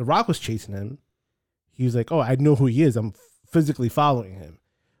The Rock was chasing him, he was like, "Oh, I know who he is. I'm physically following him."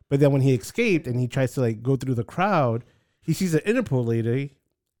 But then when he escaped and he tries to like go through the crowd, he sees an Interpol lady,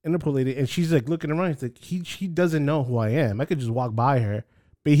 and she's like looking around. He's like, she doesn't know who I am. I could just walk by her,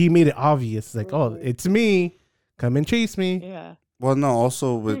 but he made it obvious, like, "Oh, it's me. Come and chase me." Yeah. Well, no.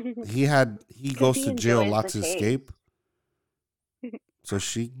 Also, with he 'Cause goes he to jail a enjoys lot the to chase. escape. So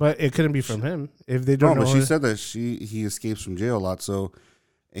she But it couldn't be from him if they no, don't but know. she said that he escapes from jail a lot. So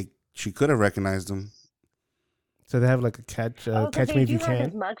she could have recognized him. So they have like a Oh, because catch they me if do you have his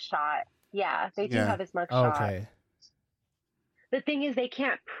can. mugshot. Yeah, they do Yeah. have his Oh, mugshot. okay. The thing is, they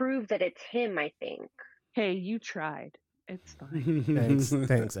can't prove that it's him, I think. Hey, you tried. It's fine.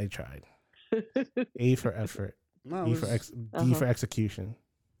 Thanks. I tried. A for effort. No, E it for was, D Uh-huh. for execution.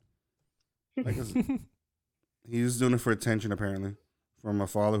 like he was doing it for attention, apparently, from a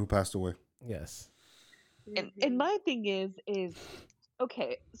father who passed away. Yes. And my thing is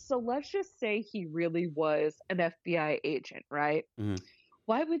okay, so let's just say he really was an FBI agent, right? Mhm.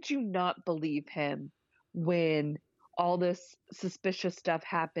 Why would you not believe him when all this suspicious stuff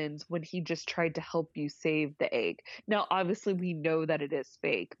happens when he just tried to help you save the egg? Now, obviously, we know that it is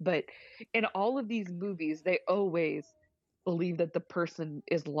fake, but in all of these movies, they always believe that the person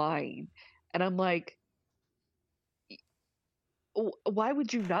is lying. And I'm like, why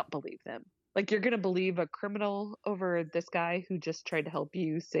would you not believe them? Like, you're going to believe a criminal over this guy who just tried to help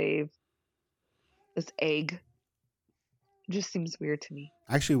you save this egg? It just seems weird to me.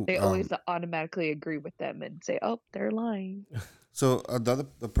 Actually, They always automatically agree with them and say, "Oh, they're lying." so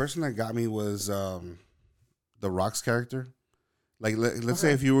the person that got me was the Rock's character. Like let's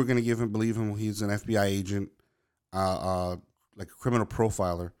say if you were gonna believe him, he's an FBI agent, like a criminal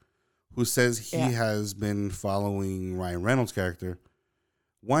profiler, who says he Yeah. has been following Ryan Reynolds' character.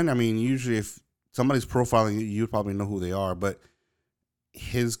 One, I mean, usually if somebody's profiling you, you'd probably know who they are, but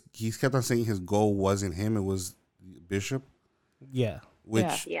he's kept on saying his goal wasn't him; it was Bishop. Yeah.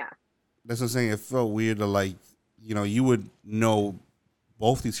 Which Yeah. that's what I'm saying. It felt weird to like, you would know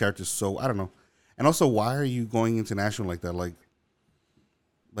both these characters. So I don't know. And also, why are you going international like that? Like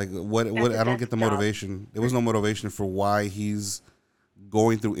what? That's a I don't get the desk job. motivation. There was no motivation for why he's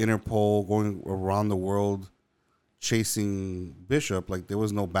going through Interpol, going around the world, chasing Bishop. Like there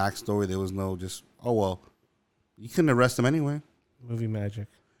was no backstory. There was no just you couldn't arrest him anyway. Movie magic.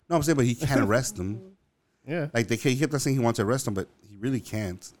 No, I'm saying, but he can't arrest him. Yeah. Like he kept on saying he wants to arrest him, but he really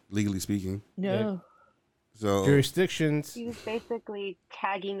can't, legally speaking. No. So Jurisdictions. He was basically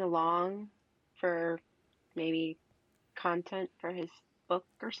tagging along for maybe content for his book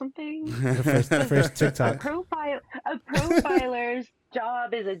or something. The first A TikTok. profiler's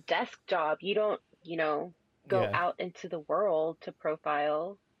job is a desk job. You don't, go Yeah. out into the world to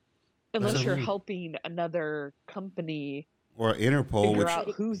profile. Unless That's you're what- helping another company or Interpol, figure which out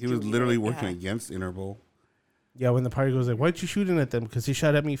who's he was doing literally it. working Yeah. against Interpol. Yeah, when the party goes like, "Why aren't you shooting at them?" Because he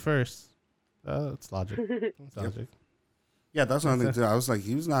shot at me first. Oh, it's logic. It's logic. Yeah, that's one thing too. I was like,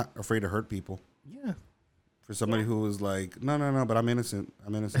 he was not afraid to hurt people. Yeah. For somebody who was like, no, but I'm innocent.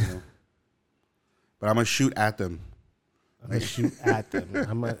 I'm innocent. though. But I'm gonna shoot at them. I'm gonna shoot at them.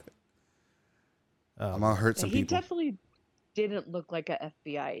 I'm gonna hurt some He people. definitely didn't look like a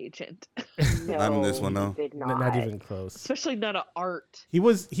FBI agent, No, Not in this one, he no. did not even close. especially not an art. He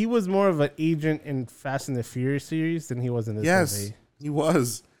was more of an agent in Fast and the Furious series than he was in this Yes, movie. he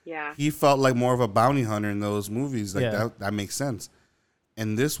was. Yeah. He felt like more of a bounty hunter in those movies. Like Yeah. that makes sense.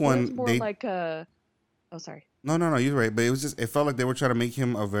 And this He was one, more they like a. Oh, sorry. no, you're right. But it felt like they were trying to make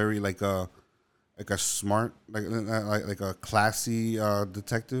him a very like a smart, like a classy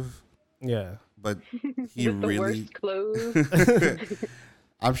detective. Yeah. But he With the really. worst clothes.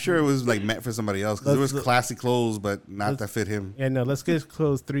 I'm sure it was like meant for somebody else because it was Let's- classy clothes, but not that fit him. Yeah, no, let's get his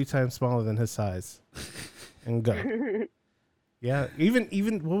clothes 3 times smaller than his size. And go. Yeah,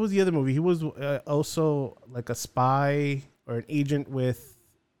 even what was the other movie? He was also like a spy or an agent with.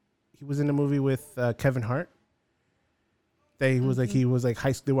 He was in a movie with Kevin Hart. They was like he was like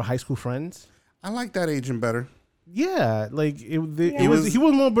they were high school friends. I like that agent better. Yeah, like it He was was- he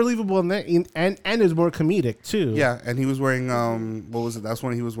was more believable in that, and it was more comedic too. Yeah, and he was wearing what was it? That's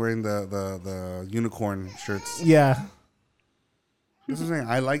when he was wearing the unicorn shirts. Yeah. This is saying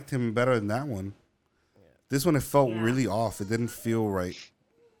I liked him better than that one. This one it felt Yeah. really off. It didn't feel right.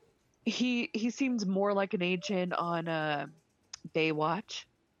 He seems more like an agent on Baywatch.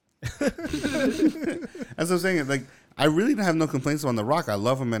 As I was saying, like I really have no complaints on The Rock. I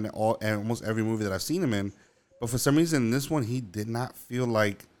love him in almost every movie that I've seen him in. But for some reason, in this one, he did not feel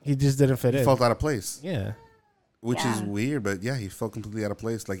like He just didn't fit he in. felt out of place. Yeah. Which is Yeah. weird, but yeah, he felt completely out of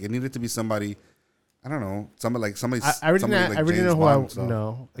place. Like it needed to be somebody, I don't know, somebody. I already know. like I already James know who Bond, so.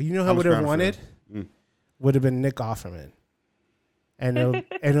 no. You know who I Thomas would have Crown wanted? Mm. Would have been Nick Offerman, and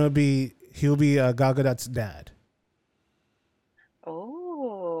it'll be he'll be Gal Gadot's dad.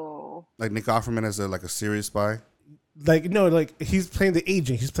 Oh. Like Nick Offerman as a serious spy. Like no, like he's playing the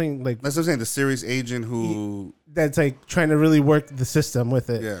agent. He's playing like That's what I'm saying. The serious agent who, that's like trying to really work the system with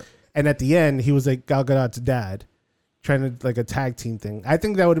it. yeah, And at the end, he was like Gal Gadot's dad, trying to like a tag team thing. I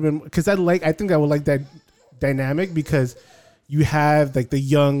think that would have been because I think I would like that dynamic because you have like the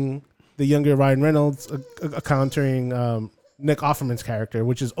younger Ryan Reynolds countering Nick Offerman's character,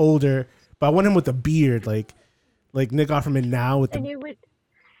 which is older, but I want him with a beard, like Nick Offerman now with And the it would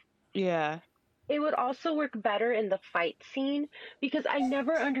Yeah. it would also work better in the fight scene because I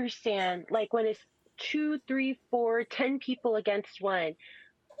never understand like when it's 2, 3, 4, 10 people against one.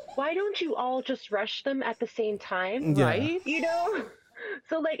 Why don't you all just rush them at the same time? Yeah. Right? You know?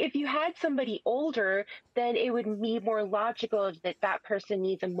 So like if you had somebody older, then it would be more logical that that person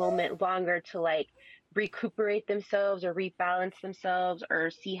needs a moment longer to like recuperate themselves or rebalance themselves or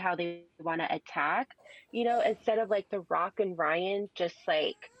see how they want to attack, you know, instead of like The Rock and Ryan just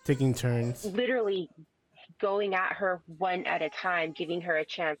like taking turns. literally going at her one at a time, giving her a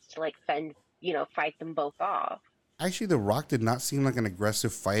chance to like fight them both off. actually, The Rock did not seem like an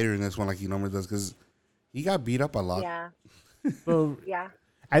aggressive fighter in this one, like he normally does, because he got beat up a lot. Yeah, So yeah.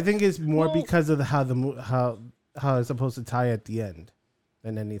 I think it's more Well- because of how it's supposed to tie at the end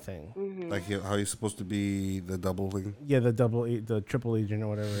than anything. Hmm. Like how he's supposed to be the double thing. Yeah, the triple agent or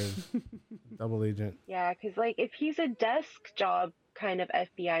whatever it is, double agent. Yeah, because like if he's a desk job kind of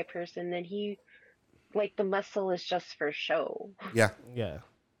FBI person, then he like the muscle is just for show. Yeah. Yeah,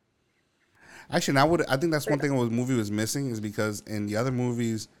 Actually, I think that's one thing the movie was missing is because in the other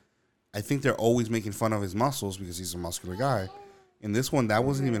movies, I think they're always making fun of his muscles because he's a muscular guy. In this one, that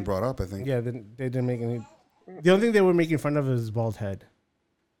wasn't even brought up, I think. yeah. They didn't make any. The only thing they were making fun of is his bald head,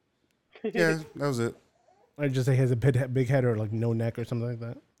 Yeah, that was it. or just say he has a big head or like no neck or something like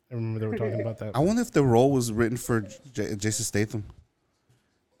that. I remember they were talking about that. I wonder if the role was written for Jason Statham.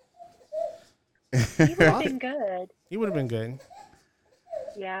 He would have been good. He would have been good.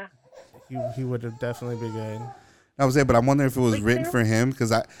 Yeah. He would have definitely been good. I was there, but I'm wondering if it was Like, written there- for him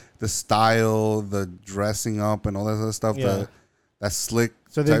because the style, the dressing up, and all that other stuff, Yeah. that slick.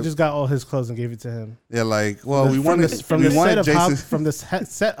 So they type- just got all his clothes and gave it to him. yeah, like well, we from wanted from we the wanted set of Jason. from the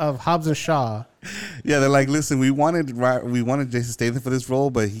set of Hobbs and Shaw. Yeah, they're like, listen, we wanted Jason Statham for this role,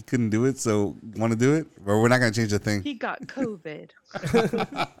 but he couldn't do it. So want to do it, or we're not gonna change a thing. He got COVID.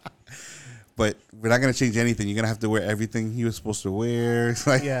 But we're not gonna change anything. You're gonna have to wear everything he was supposed to wear. It's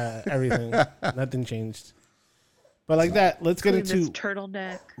like, Yeah, everything. Nothing changed. But like that, let's get Including into this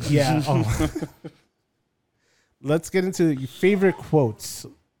turtleneck. yeah. Oh. Let's get into your favorite quotes.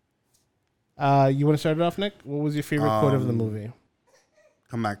 You want to start it off, Nick? What was your favorite quote of the movie?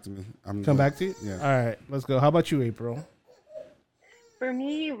 come back to me. Come back to you. Yeah. All right, let's go. How about you, April? For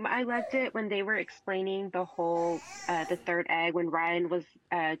me, I loved it when they were explaining the whole the third egg. When Ryan was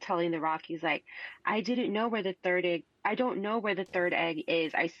telling the Rock, he's like, "I didn't know where the third egg. I don't know where the third egg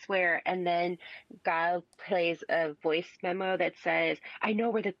is. I swear." And then Guile plays a voice memo that says, "I know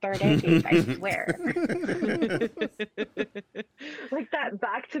where the third egg is. I swear." Like that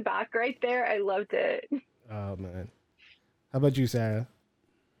back to back right there. I loved it. Oh man. How about you, Sarah?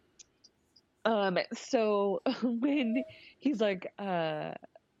 So when he's like, Ryan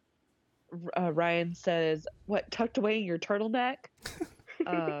says, "What, tucked away in your turtleneck?"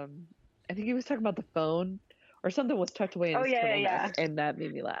 I think he was talking about the phone or something was tucked away in Oh, his yeah, turtleneck, yeah. and that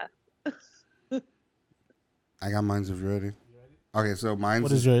made me laugh. I got mine if you're ready. Okay, so mine's.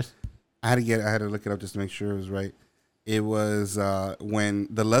 What is yours? I had to look it up just to make sure it was right. It was when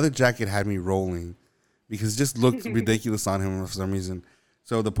the leather jacket had me rolling because it just looked ridiculous on him for some reason.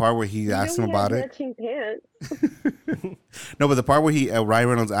 So the part where he asked him about it. Matching pants. No, but the part where Ryan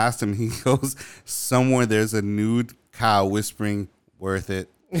Reynolds asked him, he goes, "Somewhere there's a nude cow whispering, worth it."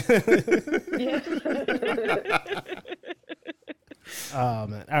 Oh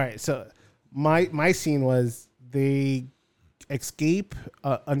man. All right. So my scene was they escape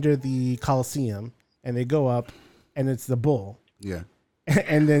under the Coliseum and they go up and it's the bull. Yeah.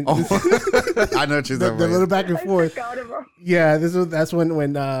 And then Oh, I know what you're the talking little about. back and forth. Forgot about- Yeah, that's when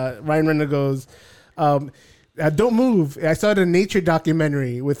Ryan Reynolds goes, "Don't move." I saw the nature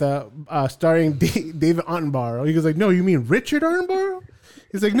documentary with starring David Attenborough. He goes like, "No, you mean Richard Attenborough?"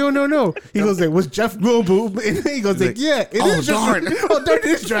 He's like, no. He goes like, "Was Jeff Goldblum?" And he goes like, "Yeah, it is darn. Oh, darn, it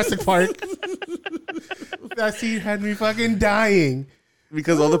is Jurassic Park." That scene had me fucking dying.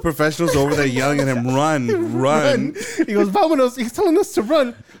 Because all the professionals over there yelling at him, run, run. He goes, "Vamonos." He's telling us to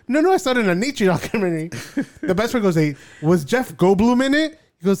run. No, I saw it in a nature documentary. The best part goes, "Hey, was Jeff Goldblum in it?"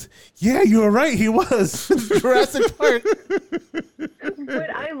 He goes, yeah, you were right. He was Jurassic Park. What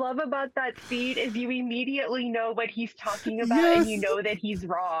I love about that scene is you immediately know what he's talking about, Yes. and you know that he's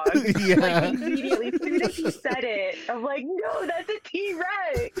wrong. Yeah. Like immediately, as soon as he said it, I'm like, no, that's a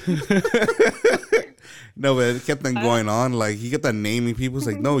T-Rex. No, but it kept on going on. Like he kept on naming people. It's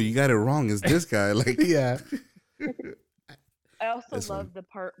like, no, you got it wrong. It's this guy. Like, Yeah. I also This one. love the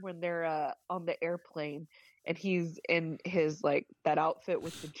part when they're on the airplane and he's in his like that outfit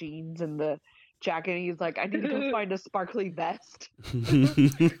with the jeans and the jacket. And he's like, I need to go find a sparkly vest.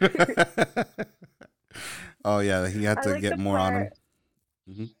 oh yeah, he had I to like get the more on him.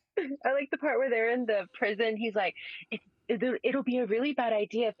 part- I like the part where they're in the prison. He's like, it'll be a really bad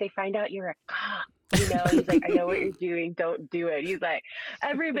idea if they find out you're a cop. You know, he's like, I know what you're doing. Don't do it. He's like,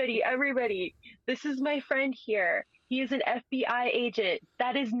 everybody, this is my friend here. He is an FBI agent.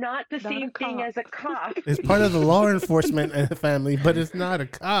 That is not the Not a same thing cop. as a cop. It's part of the law enforcement family, but it's not a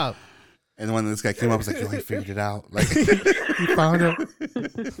cop. And when this guy came up, I was like, yo, I figured it out. Like, He found him.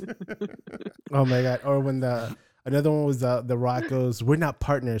 Oh my god! Or when another one was the Rock goes, "We're not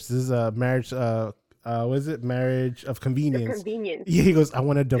partners. This is a marriage. What is it? Marriage of The convenience." convenience. Yeah, he goes, "I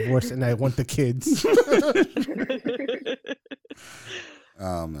want a divorce and I want the kids."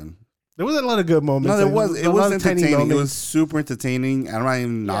 oh man. There was a lot of good moments. No, there like, was. a It lot was of tiny entertaining. It was moments. super entertaining. I'm not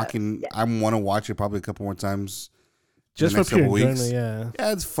even knocking. yeah. I want to watch it probably a couple more times. Just the for next pure couple enjoyment. Yeah.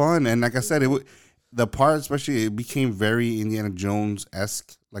 Yeah, it's fun, and like I said, the part especially it became very Indiana Jones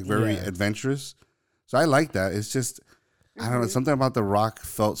esque, like very Yeah. adventurous. So I like that. It's just I don't know, something about The Rock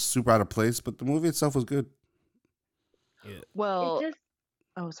felt super out of place, but the movie itself was good. Well, It just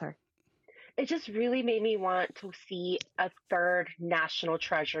oh, sorry. it just really made me want to see a third National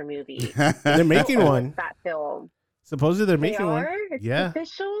Treasure movie. They're making Of one. that film. Supposedly they're They making one. are? It's Yeah.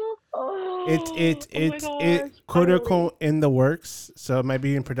 official. Oh, It's oh my it gosh, quote finally. unquote in the works, so it might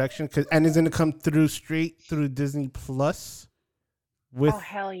be in production and it's gonna come through straight through Disney Plus. With Oh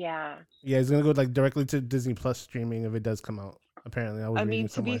hell yeah! yeah, it's gonna go like directly to Disney Plus streaming if it does come out. Apparently, I was I reading mean,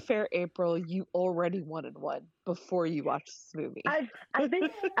 to be somewhere. fair, April, you already wanted one before you watched this movie. I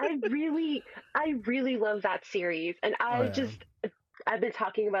really love that series, and yeah. I've been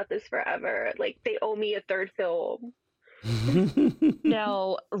talking about this forever. Like they owe me a third film.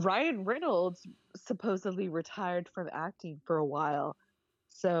 Now, Ryan Reynolds supposedly retired from acting for a while.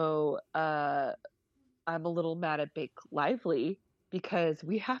 So I'm a little mad at Blake Lively because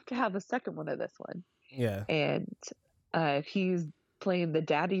we have to have a second one of this one. Yeah, And if he's playing the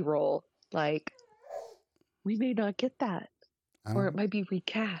daddy role, like, we may not get that. Or it might be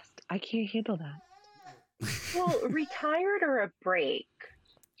recast. I can't handle that. Well, retired or a break?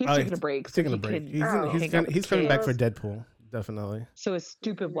 He's Oh, taking a break. he's taking so a break. he can Oh. He's hang out with he's coming back for kids, Deadpool, definitely. so his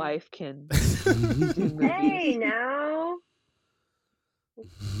stupid Mhm. wife can do movies. Hey, now. I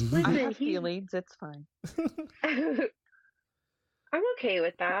Listen, have feelings. It's fine. I'm okay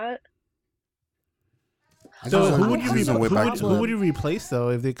with that. I So just who want would you Susan way back who would to you replace though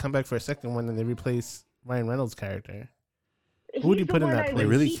if they come back for a second one and they replace Ryan Reynolds' character? Who would you He's the put in one that I place? They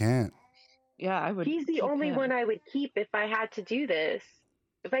would really keep. can't. Yeah, I would. He's the keep only him. one I would keep if I had to do this.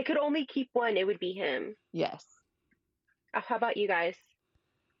 If I could only keep one, it would be him. Yes. How about you guys?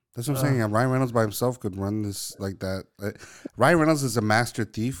 That's what I'm saying. Ryan Reynolds by himself could run this like that. Ryan Reynolds is a master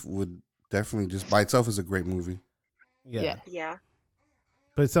thief. Would definitely just by itself is a great movie. Yeah, Yes. Yeah.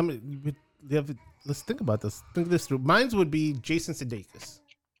 but let's think about this. Think this through. Mine's would be Jason Sudeikis.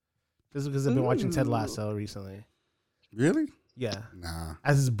 This is because I've been watching Ted Ooh. Lasso recently. Really? Yeah, Nah.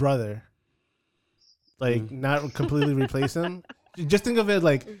 as his brother. Like Mm. not completely replace him. Just think of it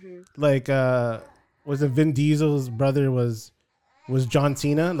like hmm was it Vin Diesel's brother was John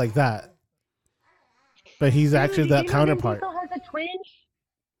Cena, like that. But he's actually the counterpart. Vin Diesel has a twin.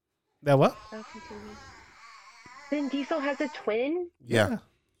 That what? Vin Diesel has a twin. Yeah.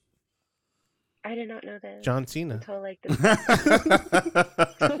 I did not know that John Cena. until like this.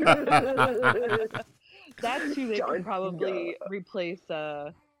 That's who they John could probably replace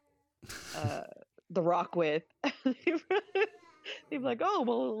The Rock with. They'd be like, oh,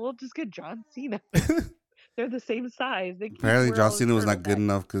 well, we'll just get John Cena. They're the same size. They can Apparently, wear John all his Cena was not good turtlenecks.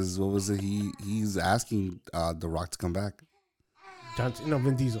 enough because what was it? He's asking The Rock to come back.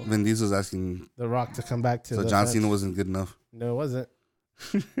 Vin Diesel. Vin Diesel's asking, The Rock to come back to so the John match. Cena wasn't good enough. No, it wasn't.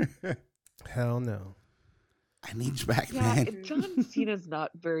 Hell no. I need you back, Yeah, man. John Cena's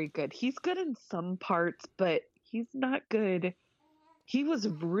not very good. He's good in some parts, but he's not good. He was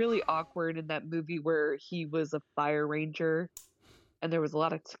really awkward in that movie where he was a fire ranger and there was a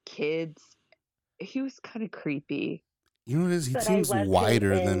lot of kids. He was kind of creepy. You know what it is? He But I seems loved him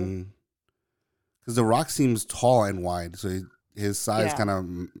wider in- than because The Rock seems tall and wide. So his size Yeah. kind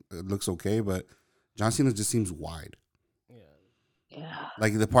of looks okay, but John Cena just seems wide. Yeah.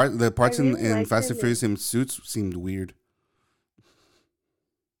 Like the parts really in liked Fast him and Furious in suits seemed weird.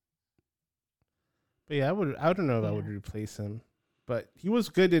 But yeah, I don't know if I would Yeah. replace him. But he was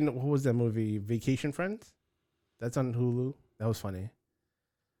good in what was that movie? Vacation Friends? That's on Hulu. That was funny.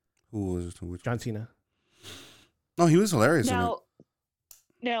 Who was which? John Cena. No, he was hilarious in it.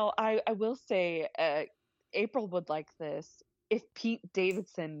 Now, I will say, April would like this. If Pete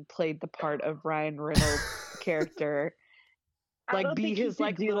Davidson played the part of Ryan Reynolds' character, I like don't be think he his could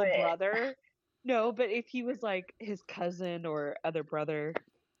like do little it. brother. No, but if he was like his cousin or other brother.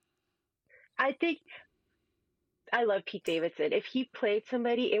 I think I love Pete Davidson. If he played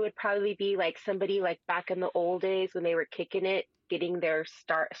somebody, it would probably be like somebody like back in the old days when they were kicking it, getting their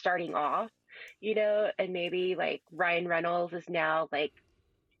starting off, and maybe like Ryan Reynolds is now like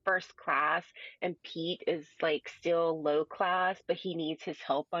first class and Pete is like still low class, but he needs his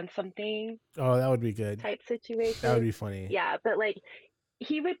help on something Oh, that would be good. type That would situation. be funny. Yeah, but like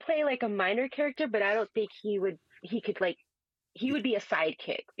he would play like a minor character, but I don't think he could like he would be a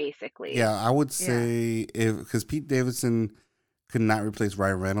sidekick basically. Yeah, I would Yeah. say because Pete Davidson could not replace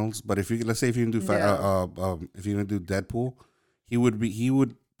Ryan Reynolds, but if you let's say if you can do if you can do Deadpool, he would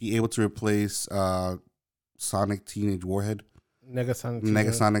be able to replace Sonic Teenage Warhead,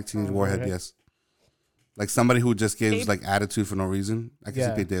 Negasonic Teenage Warhead. Yes, like somebody who just gives like attitude for no reason. I can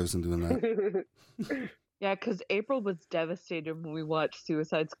see Pete Davidson doing that. Yeah, because April was devastated when we watched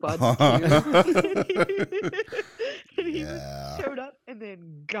Suicide Squad 2. And he Yeah. just showed up and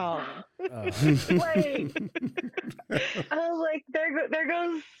then gone. Like, I was like, there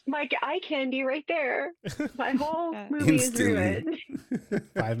goes my eye candy right there. My whole Yeah. movie is Instantly. ruined.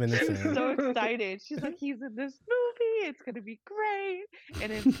 5 minutes She was in. so excited. She's like, he's in this movie. It's going to be great.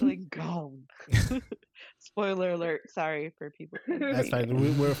 And it's like, gone. Spoiler alert. Sorry for people. who haven't That's seen fine.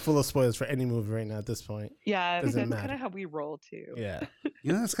 it. We're full of spoilers for any movie right now at this point. Yeah, Doesn't that's matter. kind of how we roll too. Yeah.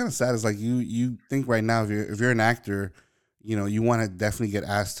 You know, that's kind of sad. It's like you think right now if you're an actor, you want to definitely get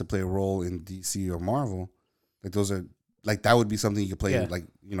asked to play a role in DC or Marvel. Like those are like that would be something you could play like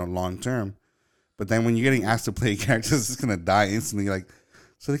long term. But then when you're getting asked to play characters that's gonna die instantly, like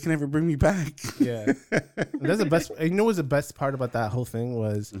so they can never bring me back. Yeah. And that's the best. You know what's the best part about that whole thing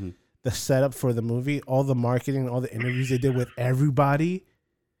was the setup for the movie, all the marketing, all the interviews they did with everybody.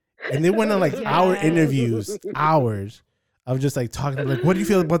 And they went on like hour interviews, hours of just like talking like, what do you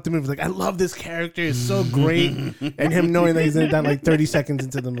feel about the movie? Like, I love this character. It's so great. And him knowing that he's in it down like 30 seconds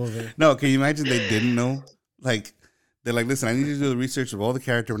into the movie. No, can you imagine they didn't know? Like they're like, listen, I need you to do the research of all the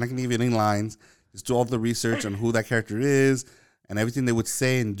character. We're not gonna give you any lines. Just do all the research on who that character is and everything they would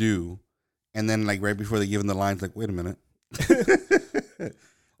say and do. And then like right before they give them the lines, like, wait a minute.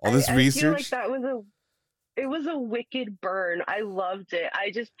 All this I research. feel like it was a wicked burn. I loved it.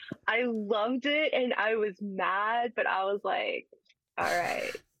 I loved it and I was mad, but I was like, all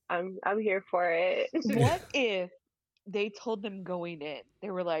right, I'm here for it. What if they told them going in?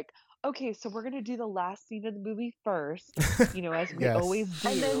 They were like, okay, so we're gonna do the last scene of the movie first, as we Yes. always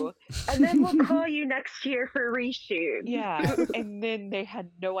do. And then we'll call you next year for reshoot. Yeah, and then they had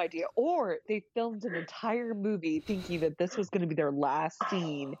no idea, or they filmed an entire movie thinking that this was going to be their last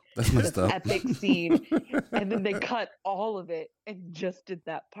scene, That's messed up. epic scene, and then they cut all of it and just did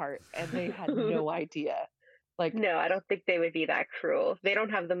that part, and they had no idea. Like, No, I don't think they would be that cruel. They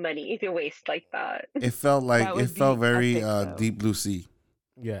don't have the money to waste like that. It felt like That would it felt be very epic, though. Deep Blue Sea.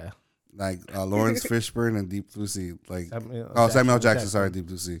 Yeah. Like Lawrence Fishburne and Deep Blue Sea. Like Samuel Samuel Jackson, sorry, Deep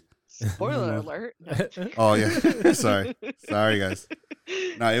Blue Sea. spoiler alert. Oh yeah. Sorry, guys.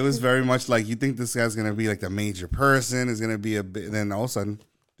 No, it was very much like you think this guy's gonna be like the major person, is gonna be a bit, and then all of a sudden,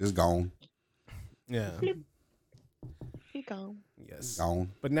 just gone. Yeah. He gone. Yes.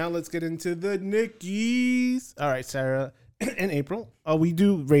 Gone. But now let's get into the Nickies. All right, Sarah and April. We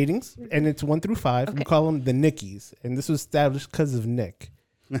do ratings, and it's 1 through 5. We Okay. call them the Nickies, and this was established because of Nick.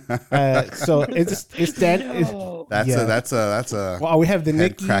 So it's that. No. That's a Well, we have the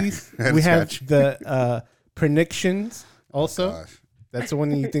Head crack- Nickies. head We have scratch. the predictions also. gosh. That's the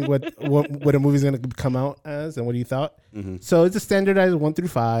one you think what a movie's gonna come out as, and what you thought. Mm-hmm. So it's a standardized 1 through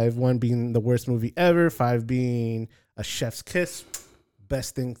 5. 1 being the worst movie ever, 5 being a chef's kiss,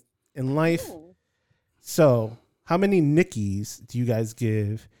 best thing in life. Ooh. So how many Nickies do you guys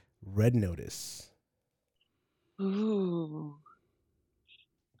give Red Notice? Ooh.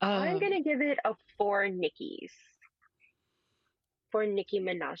 I'm gonna give it a 4 Nickies. 4 Nicki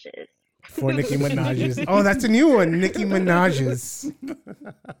Minaj's. For Nicki Minaj's. Oh, that's a new one, Nicki Minaj's.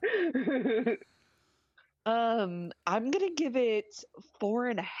 I'm gonna give it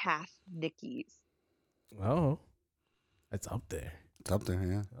 4.5 Nickies. Oh, It's up there. It's up there,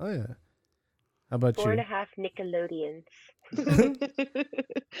 yeah. Oh yeah. How about 4.5 Nickelodeons.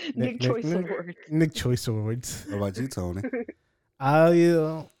 Nick Choice Awards. Nick Choice Awards. What about you, Tony?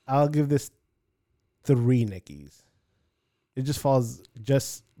 I'll give this 3 Nickies. It just falls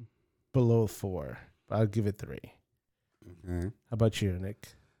just below 4, but I'll give it 3. Okay. How about you, Nick?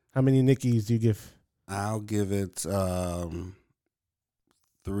 How many Nickies do you give? I'll give it 3.5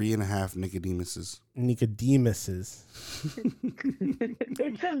 Nicodemuses. Nicodemuses.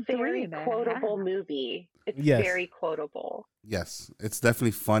 It's a very 3.5. quotable movie. It's Yes. very quotable. Yes, it's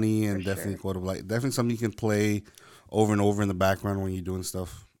definitely funny and For definitely sure. quotable. Like definitely something you can play over and over in the background when you're doing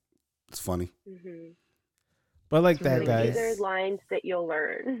stuff. It's funny. Mm-hmm. But like that, Really guys. These are lines that you'll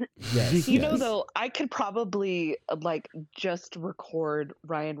learn. Yes. You know, yes. though, I could probably like just record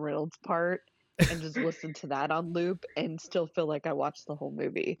Ryan Reynolds' part and just listen to that on loop and still feel like I watched the whole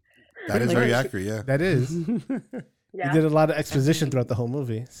movie. That is Like- very accurate. Yeah. That is. Yeah. You did a lot of exposition throughout the whole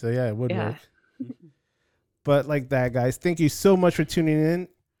movie. So yeah, it would Yeah. work. But like that, guys, thank you so much for tuning in.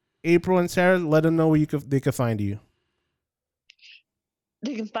 April and Sarah, let them know where they could find you.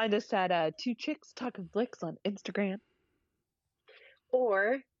 You can find us at 2 Chicks Talking Flicks on Instagram.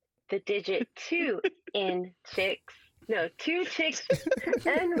 Or the digit 2 in chicks. No, 2 chicks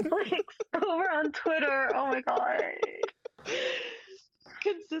and flicks over on Twitter. Oh my god. Just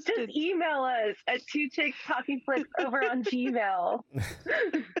Consistent. email us at 2 chicks talking flicks over on Gmail.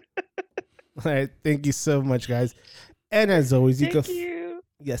 All right, thank you so much, guys. And as always, you Thank can you.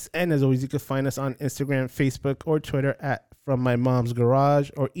 yes, and as always, you can find us on Instagram, Facebook, or Twitter at From My Mom's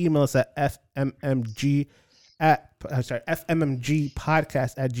Garage, or email us at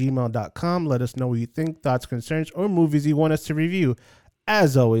fmmgpodcast@gmail.com. Let us know what you think, thoughts, concerns, or movies you want us to review.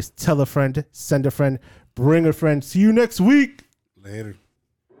 As always, tell a friend, send a friend, bring a friend. See you next week. Later.